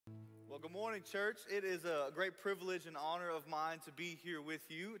Good morning, church. It is a great privilege and honor of mine to be here with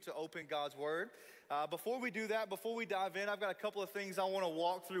you to open God's Word. Before we do that, before we dive in, I've got a couple of things I want to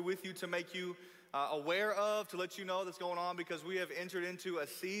walk through with you to make you aware of, to let you know that's going on, because we have entered into a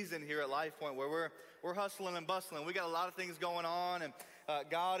season here at LifePoint where we're hustling and bustling. We got a lot of things going on, and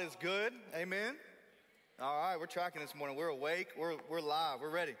God is good. Amen. All right, we're tracking this morning. We're awake. We're live. We're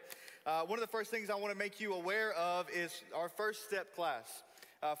ready. One of the first things I want to make you aware of is our First Step class.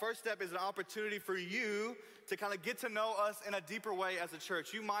 First Step is an opportunity for you to kind of get to know us in a deeper way as a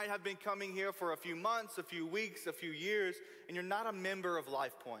church. You might have been coming here for a few months, a few weeks, a few years, and you're not a member of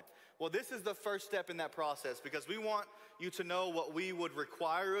LifePoint. Well, this is the first step in that process, because we want you to know what we would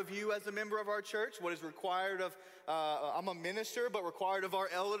require of you as a member of our church, what is required of, I'm a minister, but required of our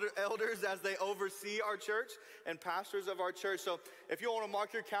elders as they oversee our church and pastors of our church. So if you want to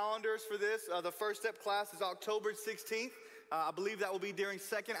mark your calendars for this, the First Step class is October 16th. I believe that will be during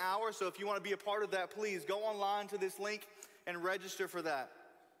second hour, so if you want to be a part of that, please go online to this link and register for that.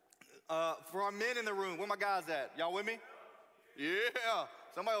 For our men in the room, where my guys at? Y'all with me? Yeah.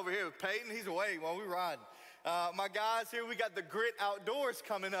 Somebody over here, Peyton, he's awake while we riding. My guys here, we got the Grit Outdoors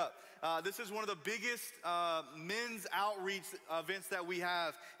coming up. This is one of the biggest men's outreach events that we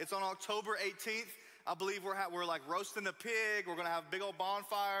have. It's on October 18th. I believe we're like roasting a pig. We're going to have a big old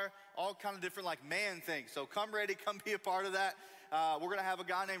bonfire, all kind of different like man things. So come ready, come be a part of that. We're going to have a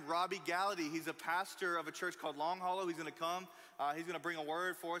guy named Robbie Gallaty. He's a pastor of a church called Long Hollow. He's going to come. He's going to bring a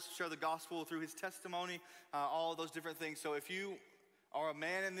word for us to share the gospel through his testimony, all of those different things. So if you are a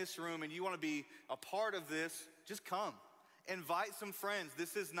man in this room and you want to be a part of this, just come. Invite some friends.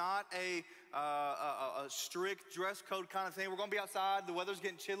 This is not a strict dress code kind of thing. We're going to be outside. The weather's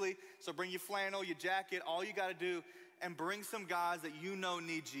getting chilly, so bring your flannel, your jacket, all you got to do, and bring some guys that you know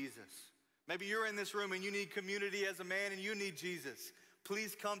need Jesus. Maybe you're in this room and you need community as a man and you need Jesus.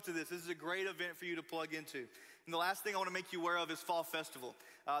 Please come to this. This is a great event for you to plug into. And the last thing I want to make you aware of is Fall Festival.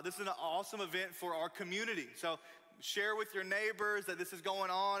 This is an awesome event for our community. So share with your neighbors that this is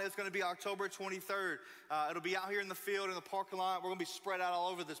going on. It's going to be October 23rd. It'll be out here in the field, in the parking lot. We're going to be spread out all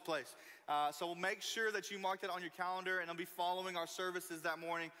over this place. So we'll make sure that you mark that on your calendar, and I'll be following our services that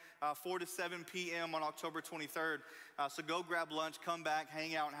morning, 4 to 7 p.m. on October 23rd. So go grab lunch, come back,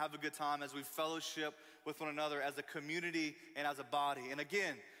 hang out, and have a good time as we fellowship with one another as a community and as a body. And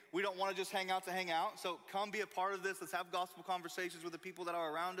again, we don't want to just hang out to hang out. So come be a part of this. Let's have gospel conversations with the people that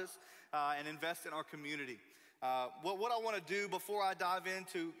are around us and invest in our community. What I want to do before I dive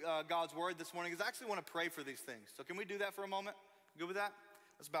into God's word this morning is I actually want to pray for these things. So can we do that for a moment? Good with that?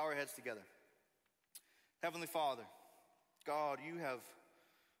 Let's bow our heads together. Heavenly Father, God, you have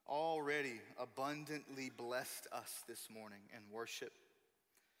already abundantly blessed us this morning in worship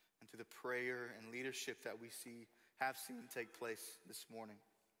and through the prayer and leadership that we have seen take place this morning.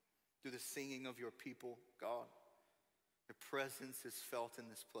 Through the singing of your people, God, your presence is felt in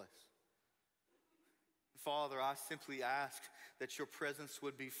this place. Father, I simply ask that your presence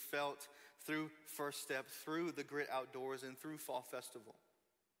would be felt through First Step, through the Grit Outdoors, and through Fall Festival.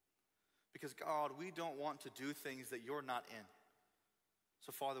 Because, God, we don't want to do things that you're not in.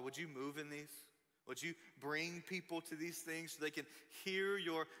 So, Father, would you move in these? Would you bring people to these things so they can hear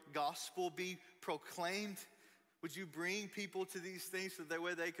your gospel be proclaimed? Would you bring people to these things so that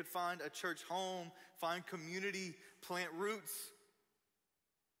way they could find a church home, find community, plant roots?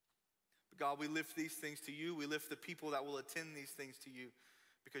 God, we lift these things to you. We lift the people that will attend these things to you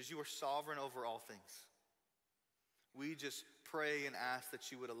because you are sovereign over all things. We just pray and ask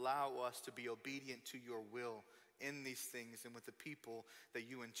that you would allow us to be obedient to your will in these things and with the people that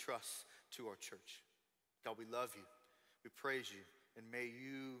you entrust to our church. God, we love you. We praise you. And may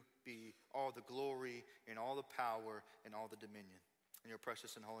you be all the glory and all the power and all the dominion. In your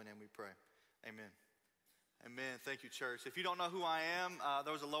precious and holy name we pray. Amen. Amen. Thank you, church. If you don't know who I am,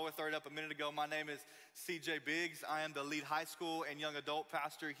 there was a lower third up a minute ago. My name is CJ Biggs. I am the lead high school and young adult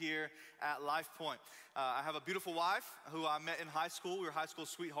pastor here at LifePoint. I have a beautiful wife who I met in high school. We were high school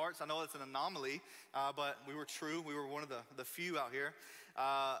sweethearts. I know it's an anomaly, but we were true. We were one of the few out here.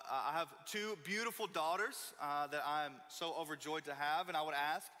 I have two beautiful daughters that I'm so overjoyed to have, and I would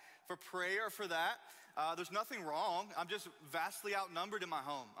ask for prayer for that. There's nothing wrong. I'm just vastly outnumbered in my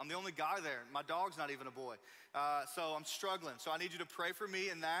home. I'm the only guy there. My dog's not even a boy. So I'm struggling. So I need you to pray for me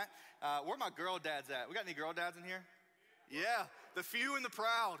in that. Where are my girl dads at? We got any girl dads in here? Yeah, the few and the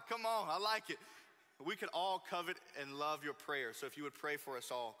proud. Come on, I like it. We could all covet and love your prayer. So if you would pray for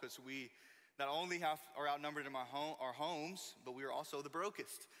us all, because we not only are outnumbered in our homes, but we are also the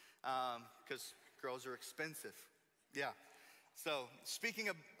brokest because girls are expensive. Yeah. So speaking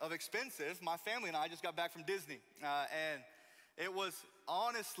of expensive, my family and I just got back from Disney. And it was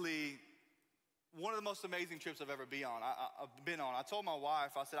honestly one of the most amazing trips I've ever been on. I've been on. I told my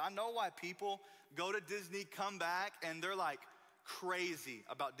wife, I said, I know why people go to Disney, come back, and they're like crazy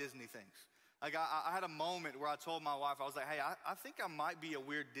about Disney things. Like I had a moment where I told my wife, I was like, hey, I think I might be a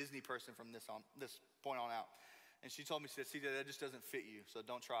weird Disney person from this point on out. And she told me, she said, CJ, that just doesn't fit you, so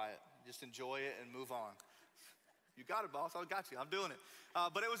don't try it. Just enjoy it and move on. You got it, boss. I got you. I'm doing it.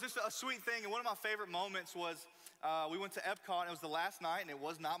 But it was just a sweet thing. And one of my favorite moments was we went to Epcot. And it was the last night, and it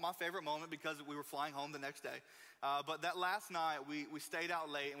was not my favorite moment because we were flying home the next day. But that last night, we stayed out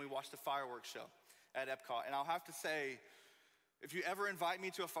late, and we watched a fireworks show at Epcot. And I'll have to say, if you ever invite me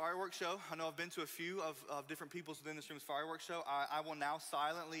to a fireworks show, I know I've been to a few of different people's within this room's fireworks show. I will now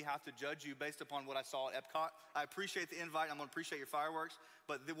silently have to judge you based upon what I saw at Epcot. I appreciate the invite. I'm going to appreciate your fireworks.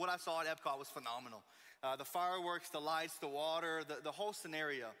 But what I saw at Epcot was phenomenal. The fireworks, the lights, the water, the whole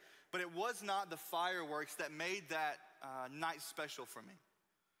scenario. But it was not the fireworks that made that night special for me.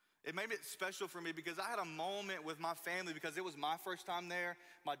 It made it special for me because I had a moment with my family because it was my first time there,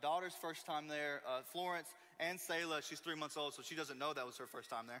 my daughter's first time there, Florence and Selah, she's 3 months old, so she doesn't know that was her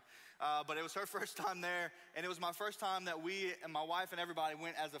first time there. But it was her first time there, and it was my first time that we and my wife and everybody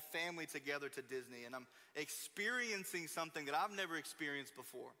went as a family together to Disney. And I'm experiencing something that I've never experienced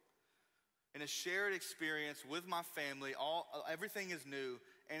before. In a shared experience with my family, everything is new,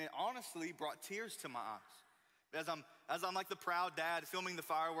 and it honestly brought tears to my eyes. As I'm like the proud dad filming the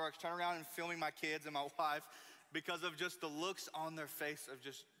fireworks, turning around and filming my kids and my wife because of just the looks on their face of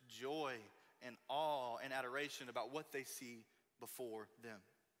just joy and awe and adoration about what they see before them.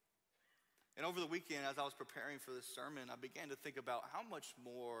 And over the weekend, as I was preparing for this sermon, I began to think about how much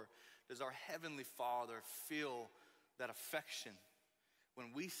more does our Heavenly Father feel that affection when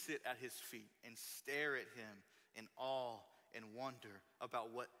we sit at his feet and stare at him in awe and wonder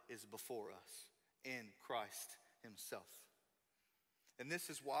about what is before us in Christ himself. And this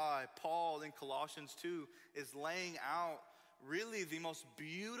is why Paul in Colossians 2 is laying out really the most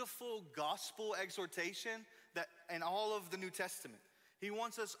beautiful gospel exhortation that in all of the New Testament. He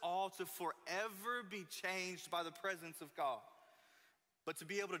wants us all to forever be changed by the presence of God. But to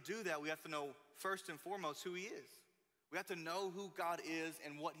be able to do that, we have to know first and foremost who he is. We have to know who God is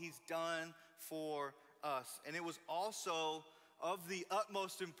and what he's done for us. And it was also of the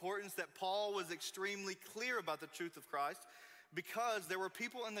utmost importance that Paul was extremely clear about the truth of Christ, because there were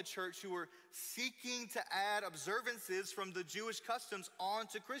people in the church who were seeking to add observances from the Jewish customs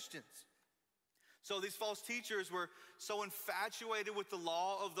onto Christians. So these false teachers were so infatuated with the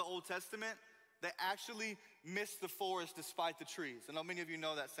law of the Old Testament, they actually missed the forest despite the trees. I know many of you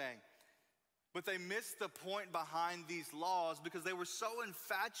know that saying. But they missed the point behind these laws because they were so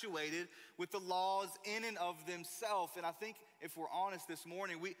infatuated with the laws in and of themselves. And I think if we're honest this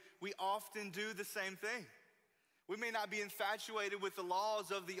morning, we often do the same thing. We may not be infatuated with the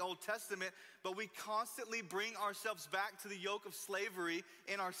laws of the Old Testament, but we constantly bring ourselves back to the yoke of slavery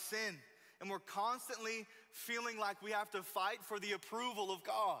in our sin. And we're constantly feeling like we have to fight for the approval of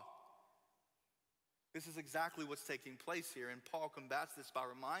God. This is exactly what's taking place here. And Paul combats this by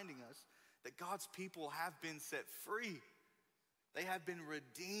reminding us that God's people have been set free. They have been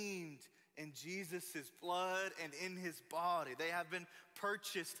redeemed in Jesus' blood and in his body. They have been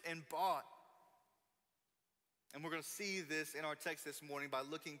purchased and bought. And we're going to see this in our text this morning by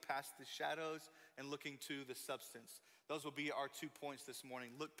looking past the shadows and looking to the substance. Those will be our 2 points this morning.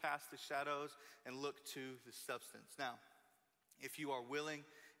 Look past the shadows and look to the substance. Now, if you are willing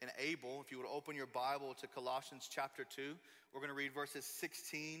and able, if you would open your Bible to Colossians chapter 2, we're going to read verses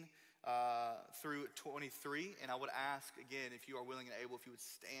 16 through 23. And I would ask again, if you are willing and able, if you would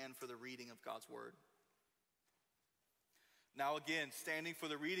stand for the reading of God's word. Now again, standing for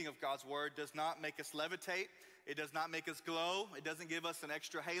the reading of God's word does not make us levitate. It does not make us glow. It doesn't give us an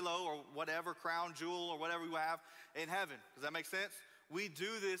extra halo or whatever, crown, jewel, or whatever we have in heaven. Does that make sense? We do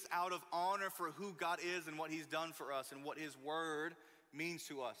this out of honor for who God is and what he's done for us and what his word means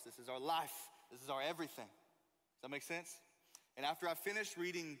to us. This is our life. This is our everything. Does that make sense? And after I finished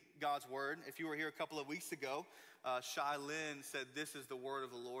reading God's word, if you were here a couple of weeks ago, Shai Lin said, "This is the word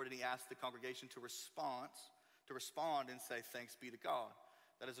of the Lord," and he asked the congregation to respond and say, "Thanks be to God."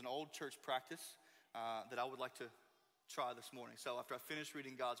 That is an old church practice that I would like to try this morning. So after I finish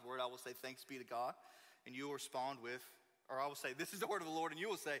reading God's word, I will say, "Thanks be to God," and you will respond with, or I will say, "This is the word of the Lord," and you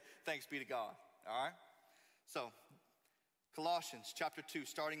will say, "Thanks be to God." All right? So Colossians chapter 2,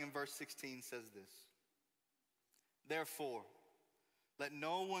 starting in verse 16, says this: "Therefore, let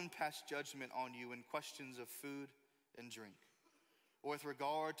no one pass judgment on you in questions of food and drink, or with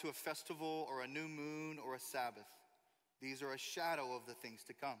regard to a festival or a new moon or a Sabbath. These are a shadow of the things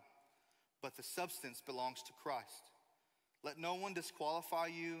to come, but the substance belongs to Christ. Let no one disqualify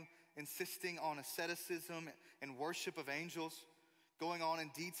you insisting on asceticism and worship of angels, going on in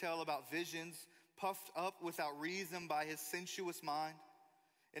detail about visions, puffed up without reason by his sensuous mind,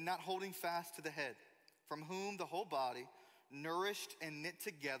 and not holding fast to the head, from whom the whole body, nourished and knit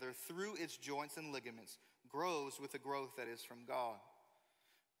together through its joints and ligaments, grows with the growth that is from God.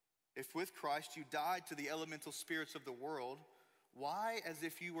 If with Christ you died to the elemental spirits of the world, why, as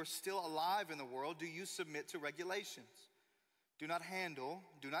if you were still alive in the world, do you submit to regulations? Do not handle,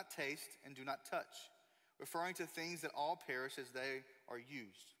 do not taste, and do not touch, referring to things that all perish as they are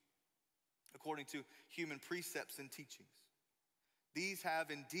used, according to human precepts and teachings. These have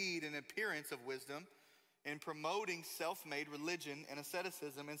indeed an appearance of wisdom in promoting self-made religion and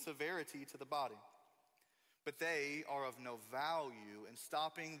asceticism and severity to the body. But they are of no value in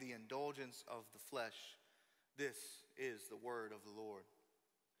stopping the indulgence of the flesh. This is the word of the Lord.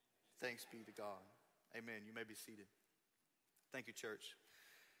 Thanks be to God. Amen. You may be seated. Thank you, church.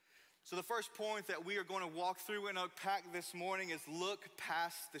 So the first point that we are going to walk through and unpack this morning is look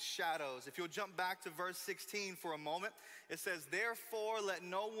past the shadows. If you'll jump back to verse 16 for a moment, it says, "Therefore let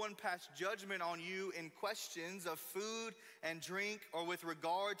no one pass judgment on you in questions of food and drink, or with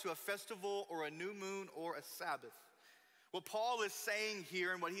regard to a festival or a new moon or a Sabbath." What Paul is saying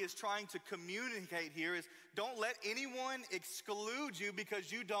here and what he is trying to communicate here is, don't let anyone exclude you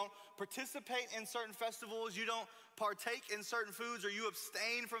because you don't participate in certain festivals, you don't partake in certain foods, or you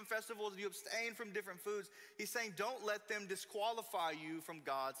abstain from festivals, you abstain from different foods. He's saying don't let them disqualify you from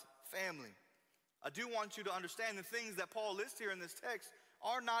God's family. I do want you to understand the things that Paul lists here in this text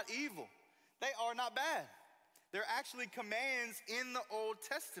are not evil. They are not bad. They're actually commands in the Old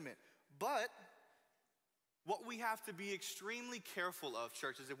Testament. But what we have to be extremely careful of,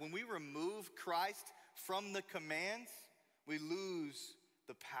 church, is that when we remove Christ from the commands, we lose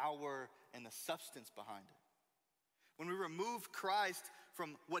the power and the substance behind it. When we remove Christ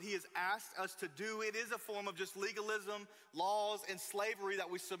from what he has asked us to do, it is a form of just legalism, laws, and slavery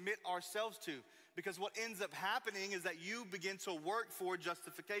that we submit ourselves to. Because what ends up happening is that you begin to work for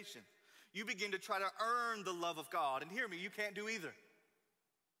justification. You begin to try to earn the love of God. And hear me, you can't do either.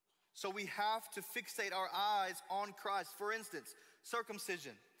 So we have to fixate our eyes on Christ. For instance,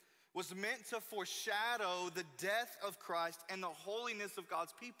 circumcision was meant to foreshadow the death of Christ and the holiness of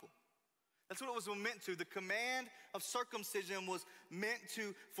God's people. That's what it was meant to. The command of circumcision was meant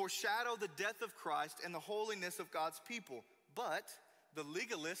to foreshadow the death of Christ and the holiness of God's people. But the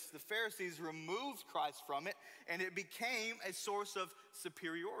legalists, the Pharisees, removed Christ from it, and it became a source of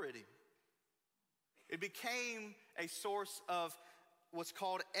superiority. It became a source of what's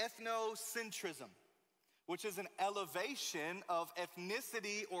called ethnocentrism, which is an elevation of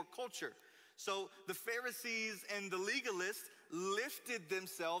ethnicity or culture. So the Pharisees and the legalists lifted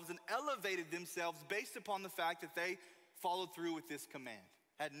themselves and elevated themselves based upon the fact that they followed through with this command.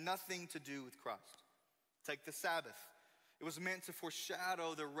 Had nothing to do with Christ. Take the Sabbath. It was meant to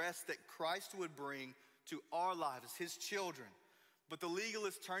foreshadow the rest that Christ would bring to our lives, his children. But the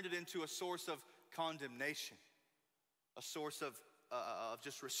legalists turned it into a source of condemnation, a source of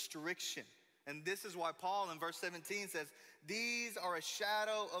just restriction. And this is why Paul in verse 17 says, these are a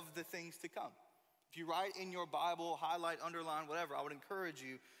shadow of the things to come. If you write in your Bible, highlight, underline, whatever, I would encourage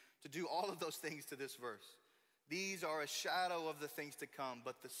you to do all of those things to this verse. These are a shadow of the things to come,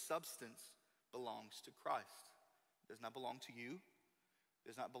 but the substance belongs to Christ. It does not belong to you. It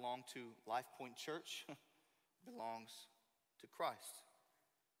does not belong to LifePoint Church. It belongs to Christ.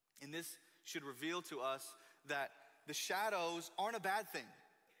 And this should reveal to us that the shadows aren't a bad thing.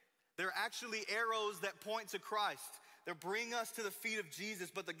 They're actually arrows that point to Christ. They bring us to the feet of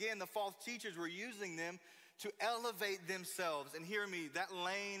Jesus. But again, the false teachers were using them to elevate themselves. And hear me, that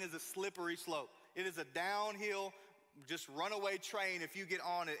lane is a slippery slope. It is a downhill, just runaway train if you get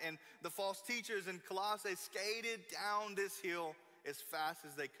on it. And the false teachers in Colossae skated down this hill as fast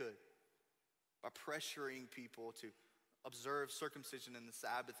as they could by pressuring people to observe circumcision and the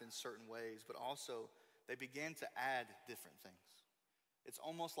Sabbath in certain ways, but also they began to add different things. It's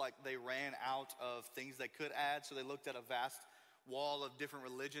almost like they ran out of things they could add, so they looked at a vast wall of different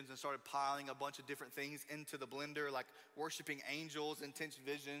religions and started piling a bunch of different things into the blender, like worshiping angels, intense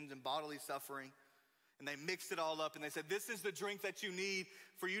visions, and bodily suffering. And they mixed it all up and they said, this is the drink that you need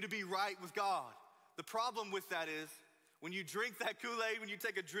for you to be right with God. The problem with that is, when you drink that Kool-Aid, when you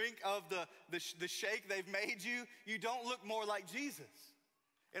take a drink of the shake they've made you, you don't look more like Jesus.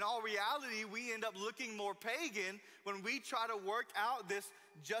 In all reality, we end up looking more pagan when we try to work out this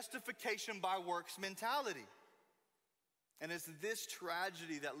justification by works mentality. And it's this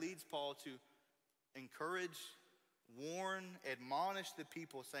tragedy that leads Paul to encourage, warn, admonish the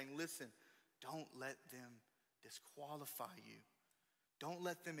people, saying, listen, don't let them disqualify you. Don't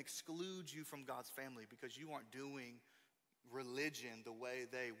let them exclude you from God's family because you aren't doing religion the way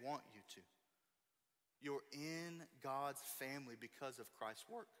they want you to. You're in God's family because of Christ's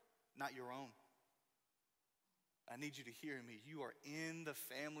work, not your own. I need you to hear me. You are in the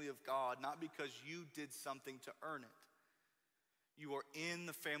family of God, not because you did something to earn it. You are in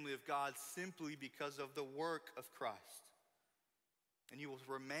the family of God simply because of the work of Christ. And you will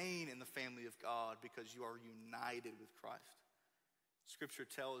remain in the family of God because you are united with Christ. Scripture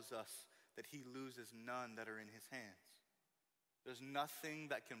tells us that he loses none that are in his hands. There's nothing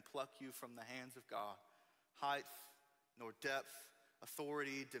that can pluck you from the hands of God. Height, nor depth,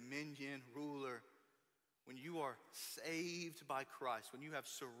 authority, dominion, ruler. When you are saved by Christ, when you have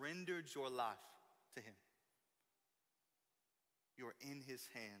surrendered your life to him, you are in his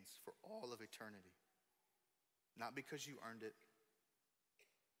hands for all of eternity. Not because you earned it,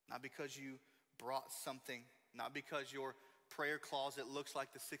 not because you brought something, not because your prayer closet looks like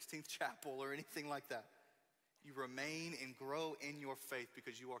the 16th chapel or anything like that. You remain and grow in your faith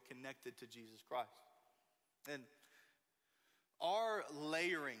because you are connected to Jesus Christ. And our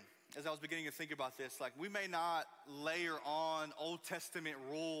layering, as I was beginning to think about this, like we may not layer on Old Testament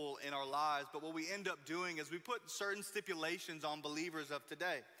rule in our lives, but what we end up doing is we put certain stipulations on believers of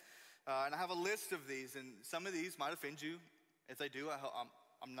today. And I have a list of these, and some of these might offend you. If they do,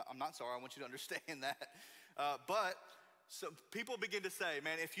 I'm not sorry. I want you to understand that. But so people begin to say,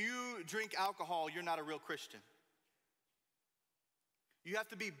 man, if you drink alcohol, you're not a real Christian. You have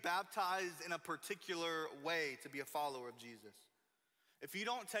to be baptized in a particular way to be a follower of Jesus. If you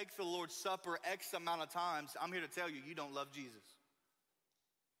don't take the Lord's Supper X amount of times, I'm here to tell you, you don't love Jesus.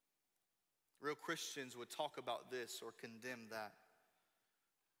 Real Christians would talk about this or condemn that.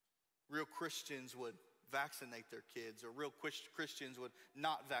 Real Christians would vaccinate their kids, or real Christians would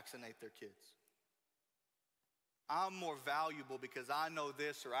not vaccinate their kids. I'm more valuable because I know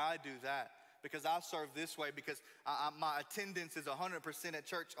this or I do that, because I serve this way, because my attendance is 100% at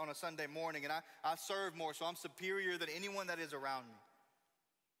church on a Sunday morning, and I serve more, so I'm superior than anyone that is around me.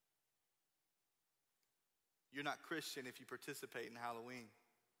 You're not Christian if you participate in Halloween.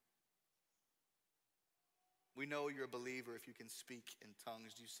 We know you're a believer if you can speak in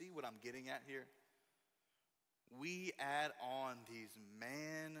tongues. Do you see what I'm getting at here? We add on these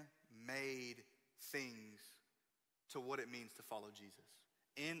man-made things to what it means to follow Jesus.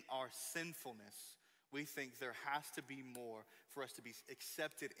 In our sinfulness, we think there has to be more for us to be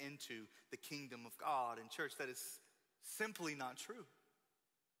accepted into the kingdom of God. And church, that is simply not true.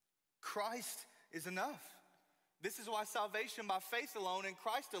 Christ is enough. This is why salvation by faith alone in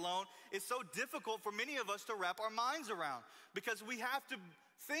Christ alone is so difficult for many of us to wrap our minds around, because we have to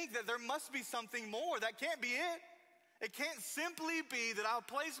think that there must be something more. That can't be it. It can't simply be that I'll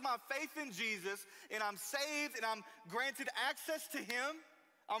place my faith in Jesus and I'm saved and I'm granted access to him.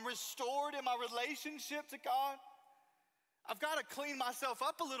 I'm restored in my relationship to God. I've got to clean myself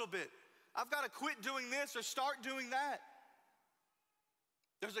up a little bit. I've got to quit doing this or start doing that.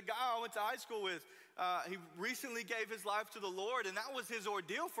 There's a guy I went to high school with. He recently gave his life to the Lord, and that was his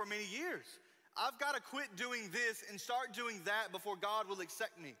ordeal for many years. I've got to quit doing this and start doing that before God will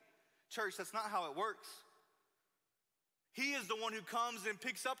accept me. Church, that's not how it works. He is the one who comes and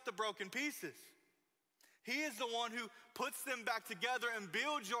picks up the broken pieces. He is the one who puts them back together and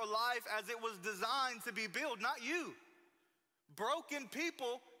builds your life as it was designed to be built, not you. Broken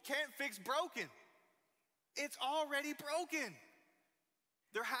people can't fix broken. It's already broken.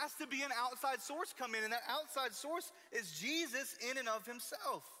 There has to be an outside source come in, and that outside source is Jesus in and of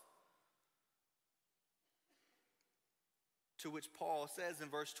himself. To which Paul says in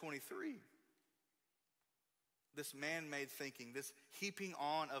verse 23, this man-made thinking, this heaping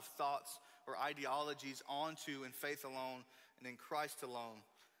on of thoughts or ideologies onto in faith alone and in Christ alone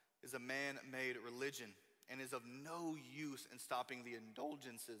is a man-made religion and is of no use in stopping the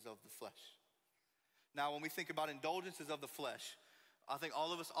indulgences of the flesh. Now, when we think about indulgences of the flesh, I think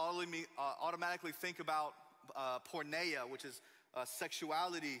all of us automatically think about porneia, which is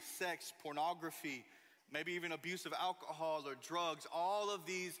sexuality, sex, pornography, maybe even abuse of alcohol or drugs, all of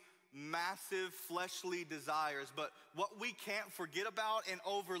these massive fleshly desires. But what we can't forget about and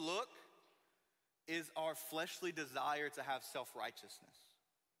overlook is our fleshly desire to have self-righteousness.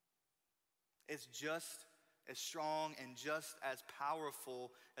 It's just as strong and just as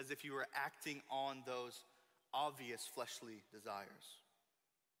powerful as if you were acting on those obvious fleshly desires.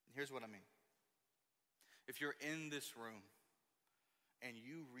 And here's what I mean. If you're in this room and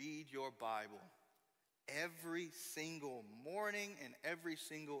you read your Bible every single morning and every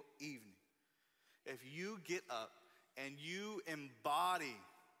single evening, if you get up and you embody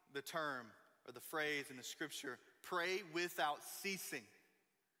the term or the phrase in the scripture, pray without ceasing.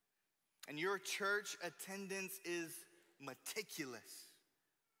 And your church attendance is meticulous.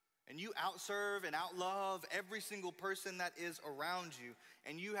 And you outserve and outlove every single person that is around you.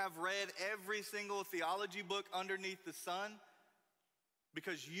 And you have read every single theology book underneath the sun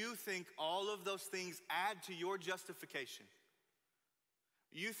because you think all of those things add to your justification.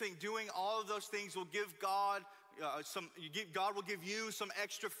 You think doing all of those things will give God God will give you some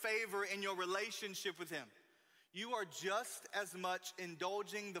extra favor in your relationship with him. You are just as much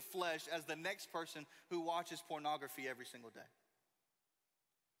indulging the flesh as the next person who watches pornography every single day.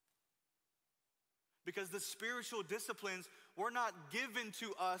 Because the spiritual disciplines were not given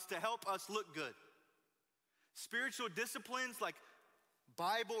to us to help us look good. Spiritual disciplines like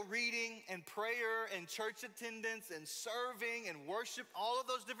Bible reading and prayer and church attendance and serving and worship, all of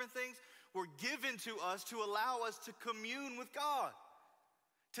those different things were given to us to allow us to commune with God,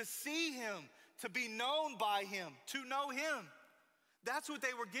 to see him, to be known by him, to know him. That's what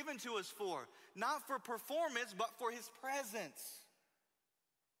they were given to us for. Not for performance, but for his presence.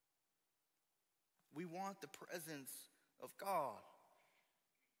 We want the presence of God.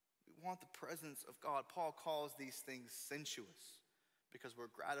 We want the presence of God. Paul calls these things sensuous because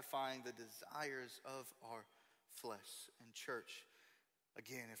we're gratifying the desires of our flesh. And church,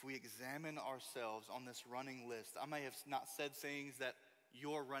 again, if we examine ourselves on this running list, I may have not said things that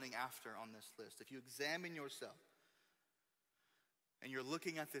you're running after on this list. If you examine yourself and you're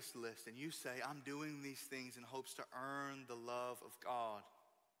looking at this list and you say, I'm doing these things in hopes to earn the love of God,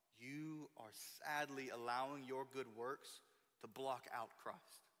 you are sadly allowing your good works to block out Christ.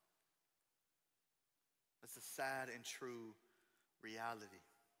 That's a sad and true reality.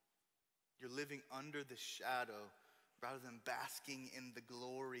 You're living under the shadow rather than basking in the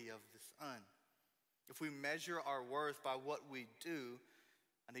glory of the sun. If we measure our worth by what we do,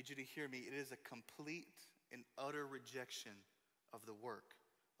 I need you to hear me, it is a complete and utter rejection of the work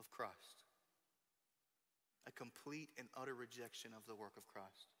of Christ. A complete and utter rejection of the work of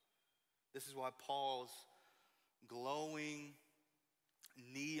Christ. This is why Paul's glowing,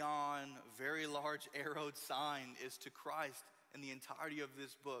 neon, very large arrowed sign is to Christ in the entirety of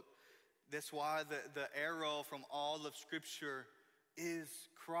this book. That's why the arrow from all of Scripture is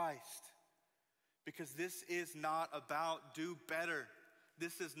Christ. Because this is not about do better.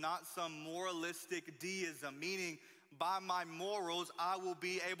 This is not some moralistic deism, meaning by my morals I will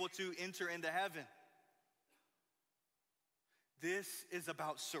be able to enter into heaven. This is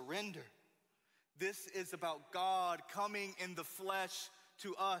about surrender. This is about God coming in the flesh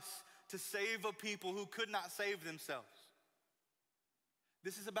to us to save a people who could not save themselves.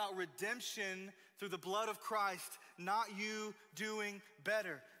 This is about redemption through the blood of Christ, not you doing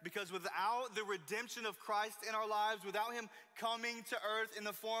better. Because without the redemption of Christ in our lives, without him coming to earth in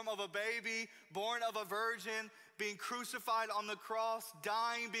the form of a baby, born of a virgin, being crucified on the cross,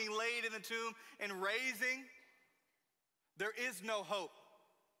 dying, being laid in the tomb, and raising, there is no hope.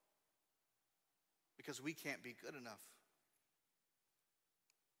 Because we can't be good enough.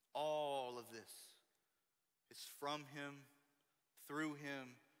 All of this is from him, through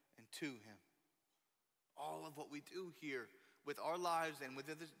him, and to him. All of what we do here with our lives and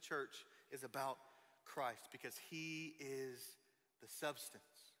within the church is about Christ because he is the substance.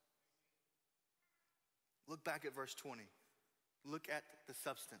 Look back at verse 20. Look at the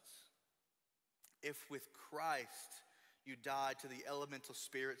substance. If with Christ you died to the elemental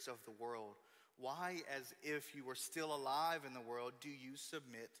spirits of the world, why, as if you were still alive in the world, do you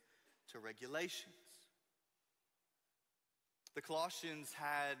submit to regulations? The Colossians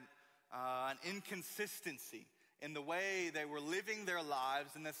had an inconsistency in the way they were living their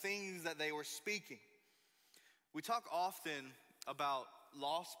lives and the things that they were speaking. We talk often about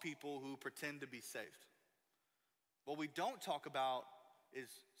lost people who pretend to be saved. What we don't talk about is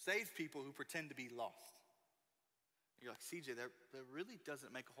saved people who pretend to be lost. You're like, CJ, that really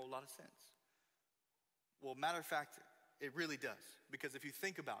doesn't make a whole lot of sense. Well, matter of fact, it really does. Because if you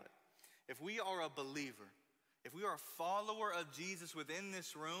think about it, if we are a believer, if we are a follower of Jesus within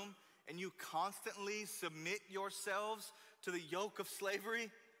this room, and you constantly submit yourselves to the yoke of slavery,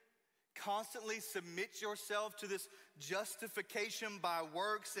 constantly submit yourself to this justification by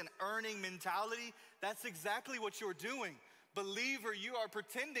works and earning mentality, that's exactly what you're doing. Believer, you are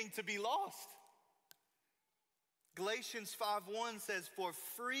pretending to be lost. Galatians 5:1 says, for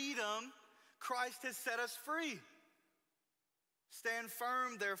freedom, Christ has set us free. Stand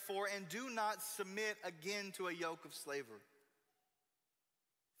firm, therefore, and do not submit again to a yoke of slavery.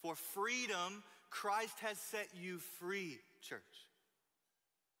 For freedom, Christ has set you free, church.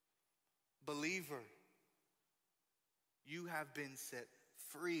 Believer, you have been set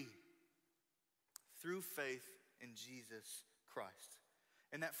free through faith in Jesus Christ.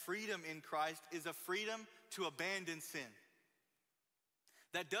 And that freedom in Christ is a freedom to abandon sin.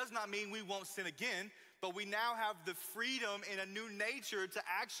 That does not mean we won't sin again, but we now have the freedom in a new nature to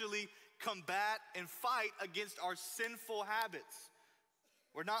actually combat and fight against our sinful habits.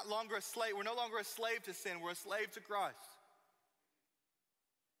 We're no longer a slave to sin, we're a slave to Christ.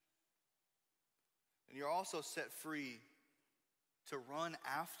 And you're also set free to run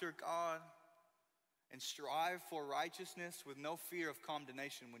after God and strive for righteousness with no fear of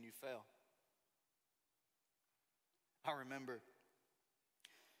condemnation when you fail. I remember,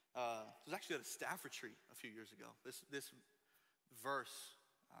 it was actually at a staff retreat a few years ago. This verse,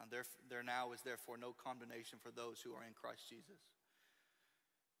 there now is therefore no condemnation for those who are in Christ Jesus,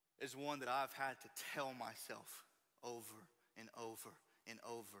 is one that I've had to tell myself over and over and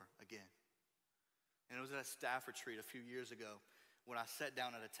over again. And it was at a staff retreat a few years ago when I sat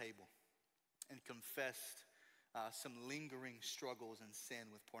down at a table and confessed some lingering struggles and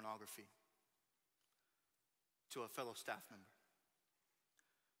sin with pornography to a fellow staff member.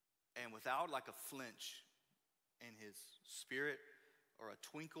 And without like a flinch in his spirit or a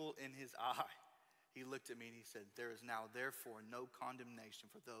twinkle in his eye, he looked at me and he said, "There is now therefore no condemnation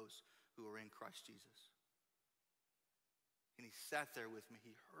for those who are in Christ Jesus." And he sat there with me.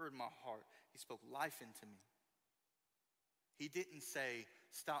 He heard my heart. He spoke life into me. He didn't say,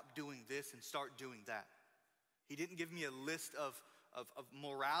 "Stop doing this and start doing that." He didn't give me a list of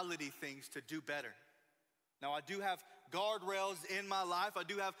morality things to do better. Now, I do have guardrails in my life. I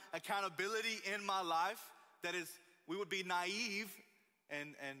do have accountability in my life. That is, we would be naive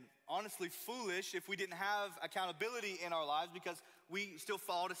and honestly foolish if we didn't have accountability in our lives because we still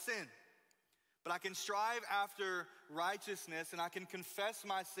fall to sin. But I can strive after righteousness and I can confess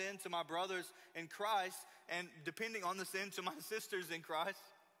my sin to my brothers in Christ and depending on the sin to my sisters in Christ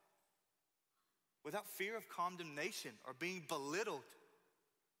without fear of condemnation or being belittled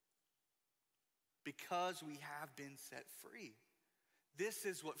because we have been set free. This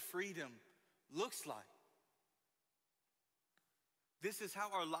is what freedom looks like. This is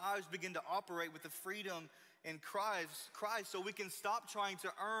how our lives begin to operate with the freedom in Christ, so we can stop trying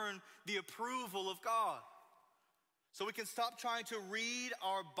to earn the approval of God. So we can stop trying to read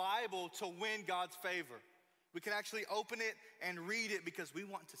our Bible to win God's favor. We can actually open it and read it because we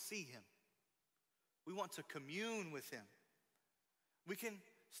want to see Him. We want to commune with Him. We can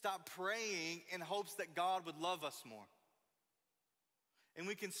stop praying in hopes that God would love us more. And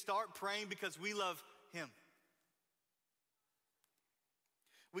we can start praying because we love Him.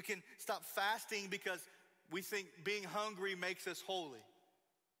 We can stop fasting because we think being hungry makes us holy.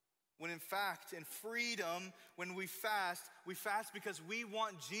 When in fact, in freedom, when we fast because we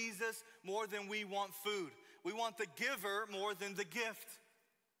want Jesus more than we want food. We want the giver more than the gift.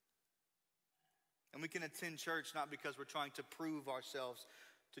 And we can attend church not because we're trying to prove ourselves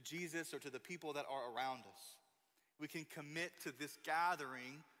to Jesus or to the people that are around us. We can commit to this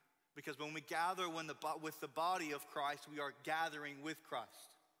gathering because when we gather with the body of Christ, we are gathering with Christ.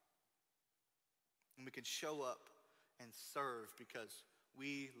 And we can show up and serve because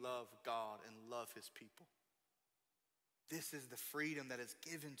we love God and love His people. This is the freedom that is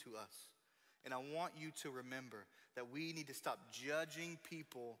given to us. And I want you to remember that we need to stop judging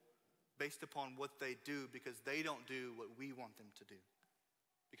people based upon what they do because they don't do what we want them to do.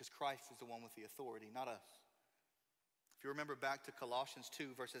 Because Christ is the one with the authority, not us. If you remember back to Colossians 2,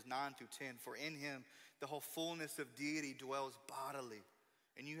 verses 9 through 10, for in Him the whole fullness of deity dwells bodily,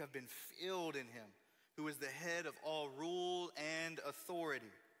 and you have been filled in Him, who is the head of all rule and authority.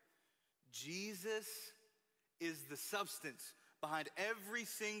 Jesus is the substance behind every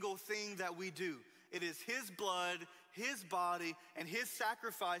single thing that we do. It is His blood, His body, and His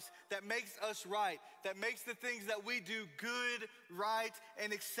sacrifice that makes us right, that makes the things that we do good, right,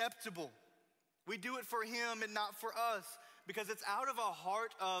 and acceptable. We do it for Him and not for us because it's out of a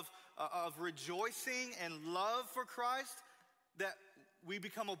heart of rejoicing and love for Christ that we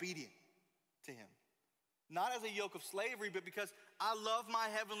become obedient to Him. Not as a yoke of slavery, but because I love my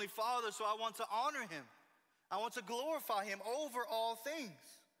Heavenly Father, so I want to honor Him. I want to glorify Him over all things.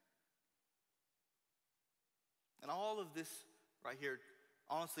 And all of this right here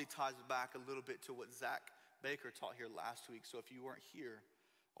honestly ties back a little bit to what Zach Baker taught here last week. So if you weren't here,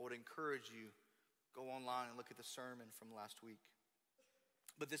 I would encourage you, go online and look at the sermon from last week.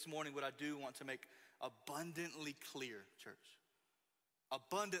 But this morning, what I do want to make abundantly clear, church,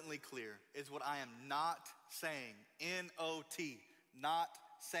 abundantly clear is what I am not saying. N-O-T, not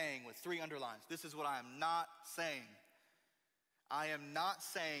saying with 3 underlines. This is what I am not saying. I am not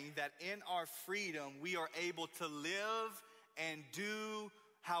saying that in our freedom we are able to live and do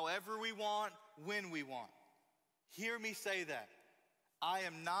however we want, when we want. Hear me say that. I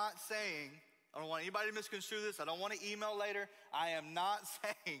am not saying, I don't want anybody to misconstrue this. I don't want to email later. I am not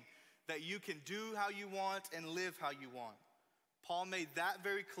saying that you can do how you want and live how you want. Paul made that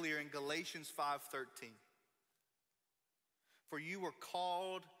very clear in Galatians 5:13. For you were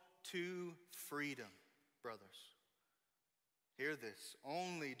called to freedom, brothers. Hear this.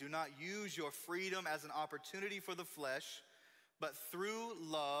 Only do not use your freedom as an opportunity for the flesh, but through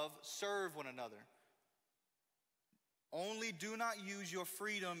love serve one another. Only do not use your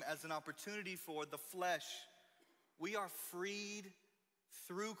freedom as an opportunity for the flesh. We are freed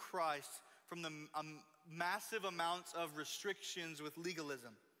through Christ from the massive amounts of restrictions with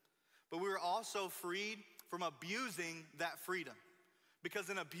legalism. But we are also freed from abusing that freedom. Because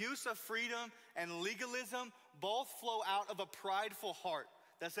an abuse of freedom and legalism both flow out of a prideful heart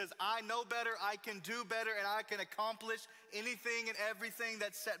that says, I know better, I can do better, and I can accomplish anything and everything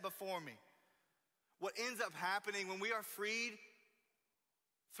that's set before me. What ends up happening when we are freed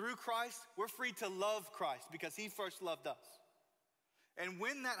through Christ, we're free to love Christ because he first loved us. And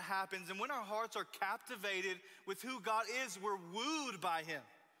when that happens, and when our hearts are captivated with who God is, we're wooed by him.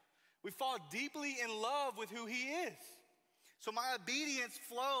 We fall deeply in love with who he is. So my obedience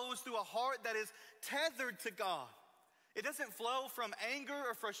flows through a heart that is tethered to God. It doesn't flow from anger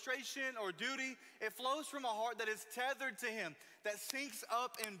or frustration or duty. It flows from a heart that is tethered to him, that syncs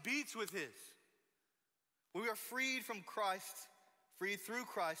up and beats with his. We are freed from Christ, freed through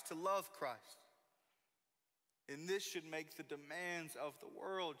Christ to love Christ. And this should make the demands of the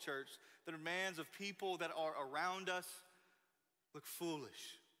world, church, the demands of people that are around us, look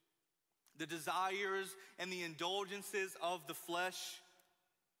foolish. The desires and the indulgences of the flesh,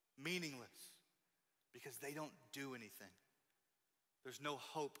 meaningless, because they don't do anything. There's no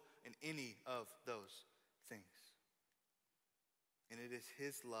hope in any of those things. And it is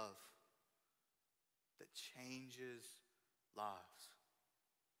his love that changes lives.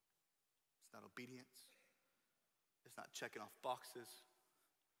 It's not obedience. It's not checking off boxes.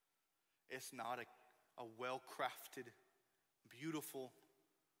 It's not a well-crafted, beautiful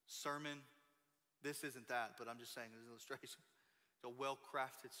sermon. This isn't that, but I'm just saying as an illustration. It's a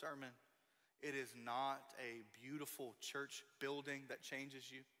well-crafted sermon. It is not a beautiful church building that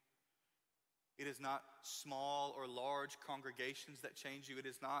changes you. It is not small or large congregations that change you. It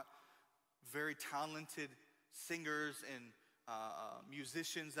is not very talented singers and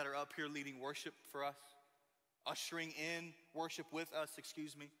musicians that are up here leading worship for us, ushering in worship with us,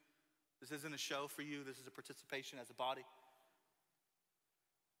 This isn't a show for you. This is a participation as a body.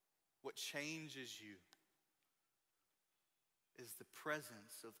 What changes you is the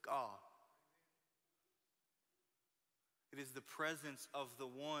presence of God. It is the presence of the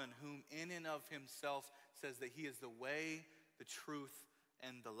one whom in and of himself says that he is the way, the truth,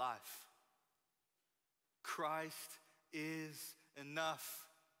 and the life. Christ is enough.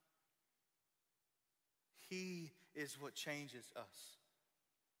 He is what changes us.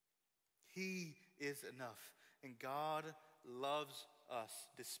 He is enough. And God loves us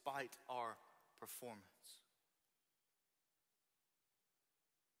despite our performance.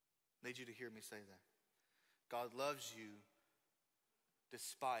 I need you to hear me say that. God loves you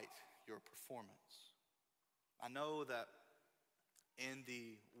despite your performance. I know that in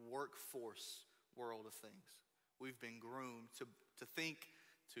the workforce world of things, we've been groomed to think,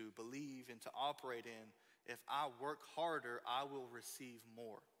 to believe, and to operate in, if I work harder, I will receive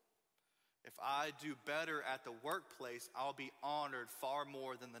more. If I do better at the workplace, I'll be honored far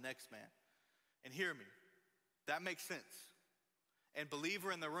more than the next man. And hear me, that makes sense. And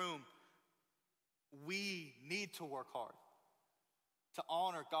believer in the room, we need to work hard to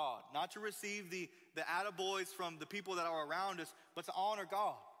honor God, not to receive the attaboys from the people that are around us, but to honor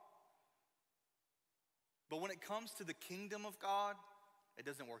God. But when it comes to the kingdom of God, it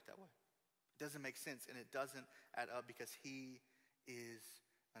doesn't work that way. It doesn't make sense, and it doesn't add up because he is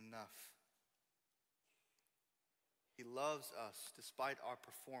enough. He loves us despite our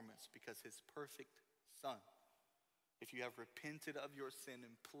performance because his perfect son, if you have repented of your sin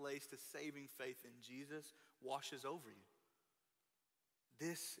and placed a saving faith in Jesus, washes over you.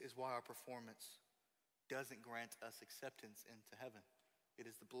 This is why our performance doesn't grant us acceptance into heaven. It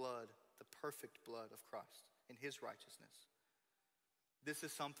is the blood, the perfect blood of Christ in his righteousness. This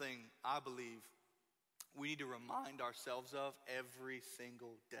is something I believe we need to remind ourselves of every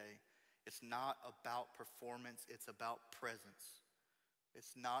single day. It's not about performance, it's about presence.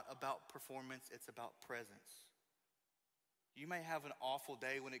 It's not about performance, it's about presence. You may have an awful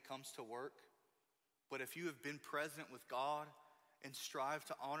day when it comes to work, but if you have been present with God and strive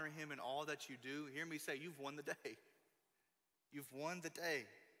to honor him in all that you do, hear me say, you've won the day. You've won the day.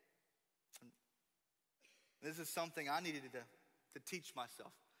 This is something I needed to teach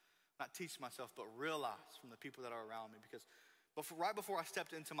myself. Not teach myself, but realize from the people that are around me. Because right before I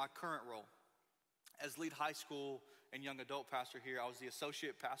stepped into my current role as lead high school and young adult pastor here, I was the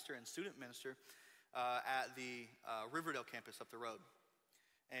associate pastor and student minister at the Riverdale campus up the road.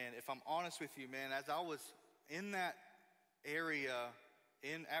 And if I'm honest with you, man, as I was in that area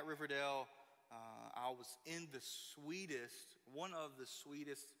at Riverdale, I was in one of the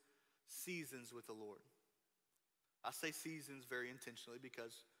sweetest seasons with the Lord. I say seasons very intentionally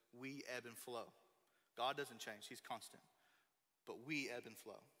because we ebb and flow. God doesn't change, he's constant. But we ebb and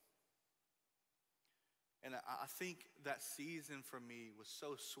flow. And I think that season for me was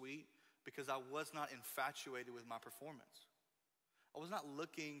so sweet because I was not infatuated with my performance. I was not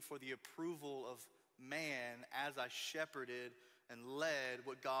looking for the approval of man as I shepherded and led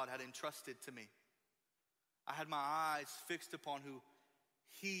what God had entrusted to me. I had my eyes fixed upon who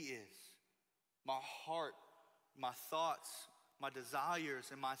he is. My heart, my thoughts, my desires,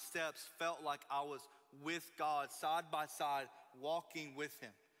 and my steps felt like I was with God, side by side, walking with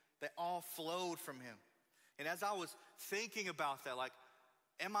him. They all flowed from him. And as I was thinking about that, like,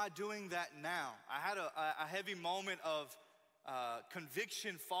 am I doing that now? I had a heavy moment of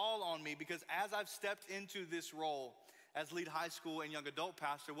conviction fall on me because as I've stepped into this role as lead high school and young adult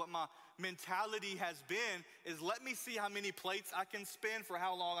pastor, what my mentality has been is let me see how many plates I can spin for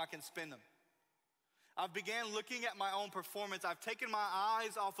how long I can spin them. I've began looking at my own performance. I've taken my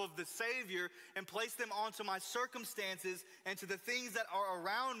eyes off of the Savior and placed them onto my circumstances and to the things that are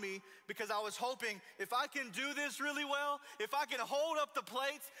around me because I was hoping if I can do this really well, if I can hold up the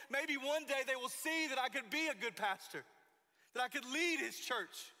plates, maybe one day they will see that I could be a good pastor, that I could lead his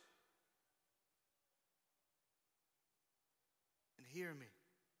church. And hear me.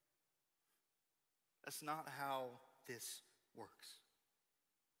 That's not how this works.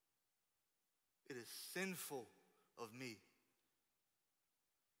 It is sinful of me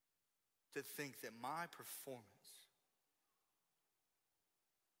to think that my performance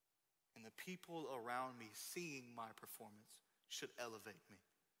and the people around me seeing my performance should elevate me.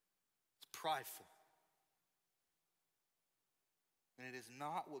 It's prideful. And it is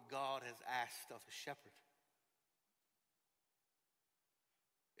not what God has asked of a shepherd.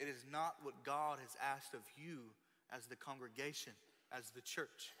 It is not what God has asked of you as the congregation, as the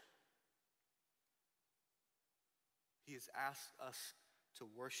church. He has asked us to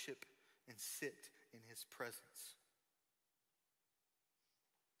worship and sit in his presence.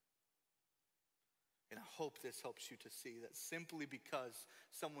 And I hope this helps you to see that simply because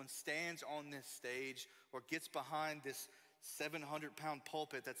someone stands on this stage or gets behind this 700-pound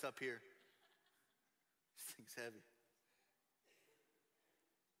pulpit that's up here, this thing's heavy,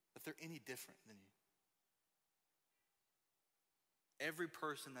 that they're any different than you. Every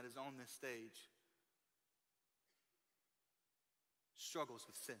person that is on this stage struggles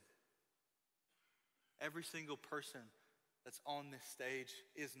with sin. Every single person that's on this stage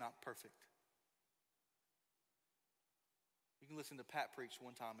is not perfect. You can listen to Pat preach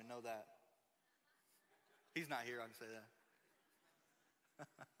one time and know that. He's not here, I can say that.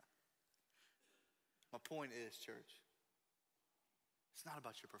 My point is, church, it's not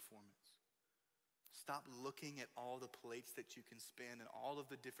about your performance. Stop looking at all the plates that you can spin and all of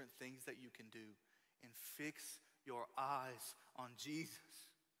the different things that you can do and fix your eyes on Jesus.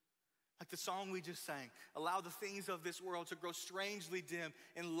 Like the song we just sang, allow the things of this world to grow strangely dim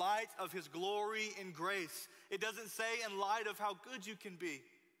in light of his glory and grace. It doesn't say in light of how good you can be.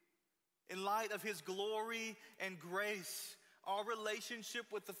 In light of his glory and grace. Our relationship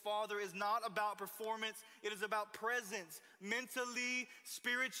with the Father is not about performance. It is about presence, mentally,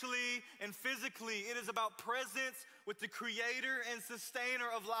 spiritually, and physically. It is about presence with the creator and sustainer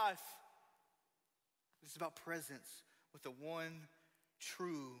of life. It's about presence with the one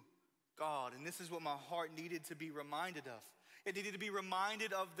true God. And this is what my heart needed to be reminded of. It needed to be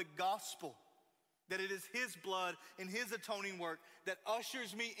reminded of the gospel. That it is his blood and his atoning work that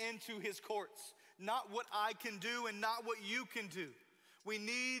ushers me into his courts. Not what I can do and not what you can do. We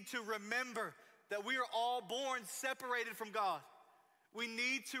need to remember that we are all born separated from God. We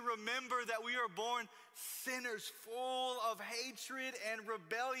need to remember that we are born sinners full of hatred and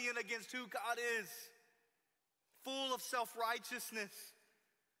rebellion against who God is. Full of self-righteousness.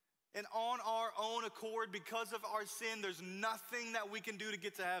 And on our own accord, because of our sin, there's nothing that we can do to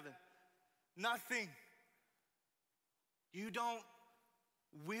get to heaven. Nothing. You don't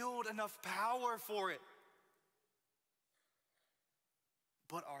wield enough power for it.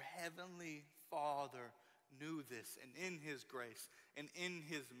 But our heavenly Father knew this, and in his grace and in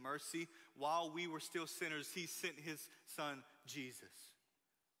his mercy, while we were still sinners, he sent his son Jesus.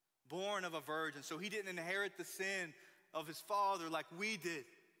 born of a virgin, so he didn't inherit the sin of his father like we did,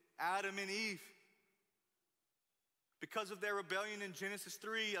 Adam and Eve. Because of their rebellion in Genesis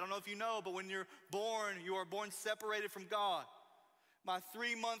 3, I don't know if you know, but when you're born, you are born separated from God. My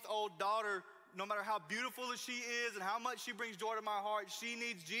 3-month-old daughter, no matter how beautiful she is and how much she brings joy to my heart, she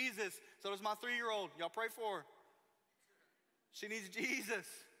needs Jesus. So does my 3-year-old. Y'all pray for her. She needs Jesus.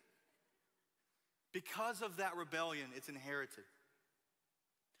 Because of that rebellion, it's inherited.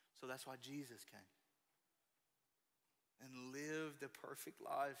 So that's why Jesus came and lived a perfect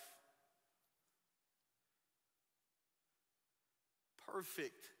life.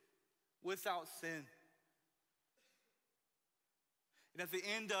 Perfect, without sin. And at the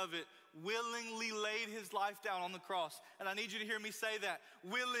end of it, willingly laid his life down on the cross. And I need you to hear me say that.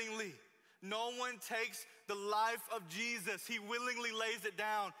 Willingly. No one takes the life of Jesus. He willingly lays it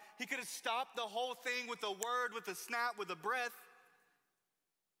down. He could have stopped the whole thing with a word, with a snap, with a breath,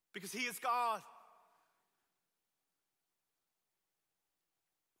 because he is God.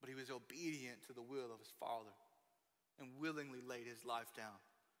 But he was obedient to the will of his Father and willingly laid his life down,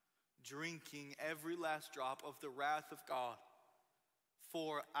 drinking every last drop of the wrath of God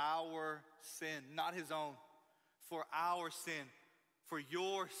for our sin, not his own, for our sin, for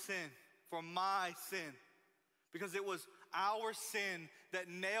your sin, for my sin, because it was our sin that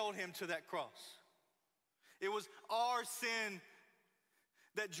nailed him to that cross. It was our sin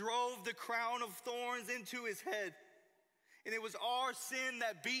that drove the crown of thorns into his head. And it was our sin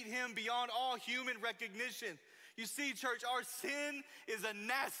that beat him beyond all human recognition. You see, church, our sin is a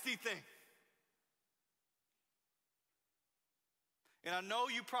nasty thing. And I know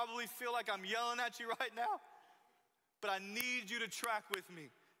you probably feel like I'm yelling at you right now, but I need you to track with me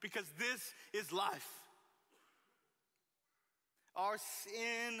because this is life. Our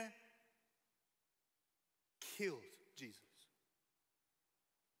sin killed Jesus.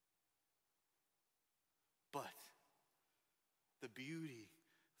 But the beauty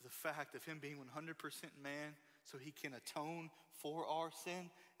of the fact of him being 100% man so he can atone for our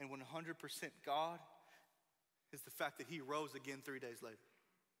sin and 100% God is the fact that he rose again 3 days later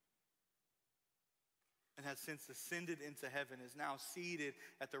and has since ascended into heaven, is now seated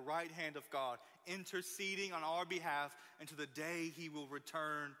at the right hand of God, interceding on our behalf until the day he will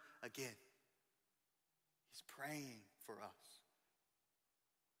return again. He's praying for us.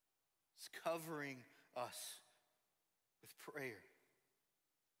 He's covering us with prayer.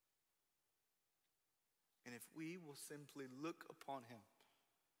 And if we will simply look upon him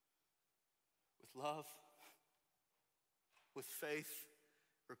with love, with faith,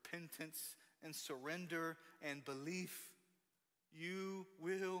 repentance, and surrender and belief, you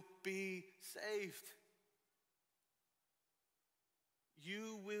will be saved.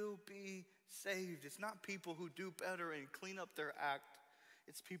 You will be saved. It's not people who do better and clean up their act.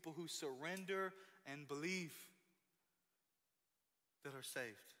 It's people who surrender and believe that are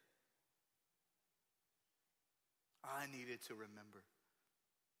saved. I needed to remember.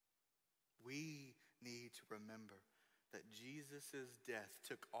 We need to remember that Jesus' death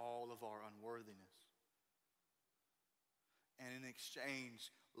took all of our unworthiness and in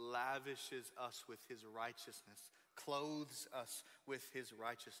exchange lavishes us with his righteousness, clothes us with his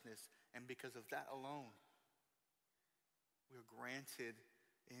righteousness, and because of that alone, we are granted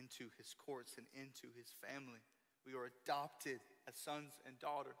into his courts and into his family. We are adopted as sons and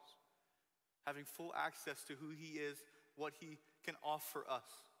daughters, having full access to who he is, what he can offer us,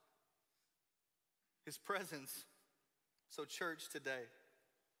 his presence. So church, today,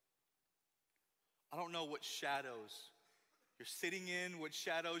 I don't know what shadows you're sitting in, what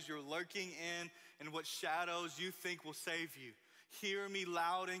shadows you're lurking in, and what shadows you think will save you. Hear me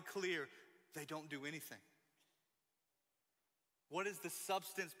loud and clear. They don't do anything. What is the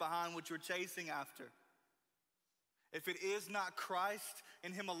substance behind what you're chasing after? If it is not Christ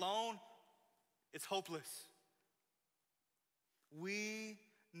and him alone, it's hopeless. We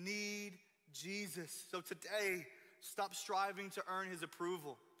need Jesus. So today, stop striving to earn his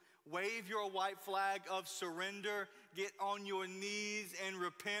approval. Wave your white flag of surrender. Get on your knees and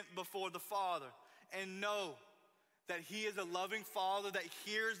repent before the Father. And know that he is a loving Father that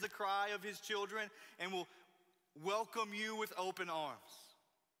hears the cry of his children and will welcome you with open arms.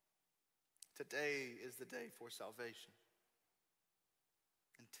 Today is the day for salvation.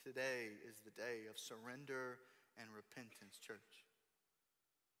 And today is the day of surrender and repentance, church.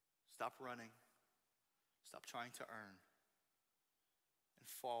 Stop running. Stop trying to earn. And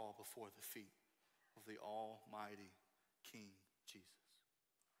fall before the feet of the almighty King Jesus.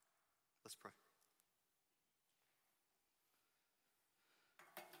 Let's pray.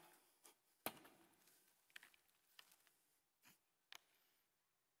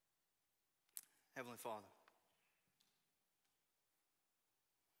 Heavenly Father,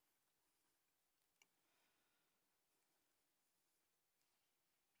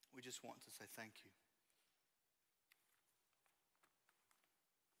 we just want to say thank you.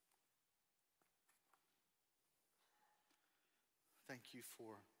 Thank you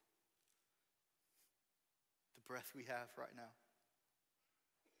for the breath we have right now.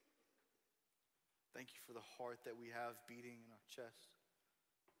 Thank you for the heart that we have beating in our chest.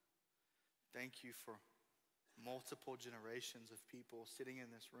 Thank you for multiple generations of people sitting in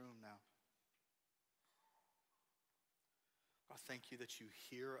this room now. God, thank you that you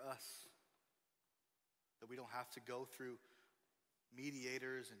hear us, that we don't have to go through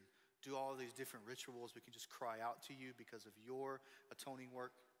mediators and do all these different rituals. We can just cry out to you because of your atoning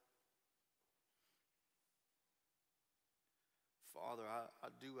work. Father, I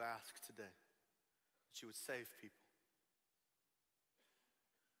do ask today that you would save people,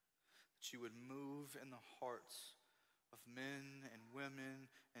 that you would move in the hearts of men and women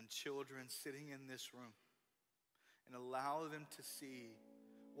and children sitting in this room and allow them to see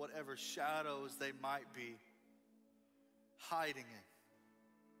whatever shadows they might be hiding in,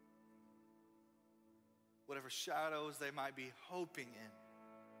 whatever shadows they might be hoping in.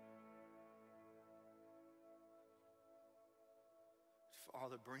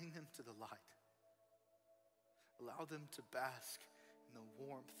 Father, bring them to the light. Allow them to bask in the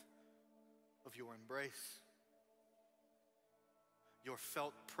warmth of your embrace, your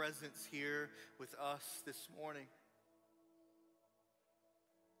felt presence here with us this morning.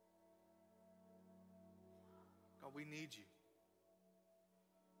 God, we need you.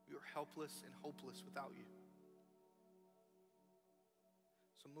 We are helpless and hopeless without you.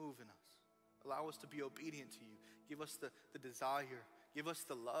 So move in us. Allow us to be obedient to you. Give us the desire. Give us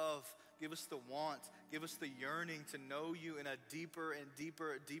the love. Give us the want. Give us the yearning to know you in a deeper and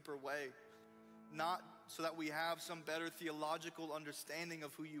deeper way. Not so that we have some better theological understanding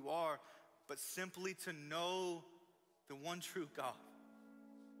of who you are, but simply to know the one true God.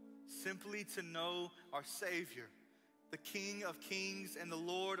 Simply to know our Savior, the King of kings and the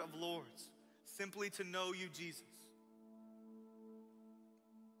Lord of lords. Simply to know you, Jesus.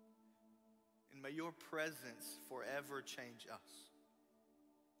 And may your presence forever change us.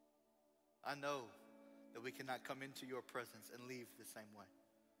 I know that we cannot come into your presence and leave the same way.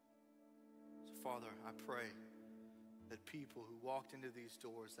 So Father, I pray that people who walked into these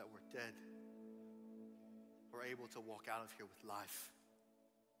doors that were dead were able to walk out of here with life.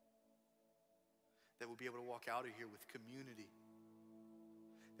 They will be able to walk out of here with community.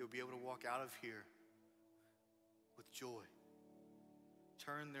 They will be able to walk out of here with joy.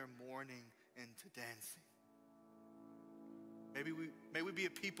 Turn their mourning into dancing. May we be a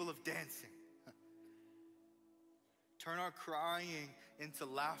people of dancing. Turn our crying into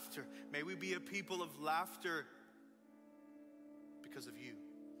laughter. May we be a people of laughter because of you.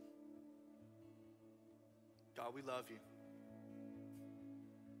 God, we love you.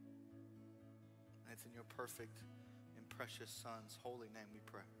 And it's in your perfect and precious Son's holy name we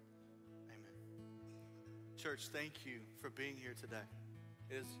pray. Amen. Church, thank you for being here today.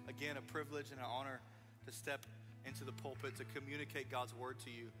 It is, again, a privilege and an honor to step into the pulpit to communicate God's word to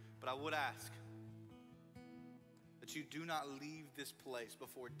you. But I would ask that you do not leave this place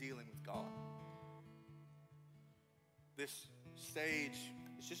before dealing with God. This stage,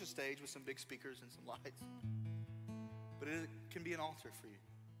 it's just a stage with some big speakers and some lights. But it can be an altar for you.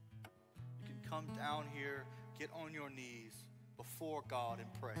 You can come down here, get on your knees before God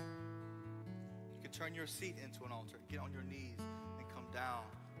and pray. You can turn your seat into an altar, get on your knees and come down,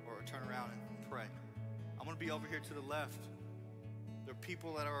 or turn around and pray. I'm going to be over here to the left. There are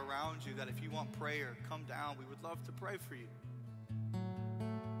people that are around you that if you want prayer, come down. We would love to pray for you.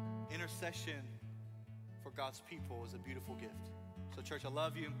 Intercession for God's people is a beautiful gift. So church, I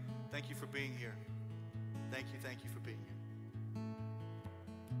love you. Thank you for being here. Thank you for being here.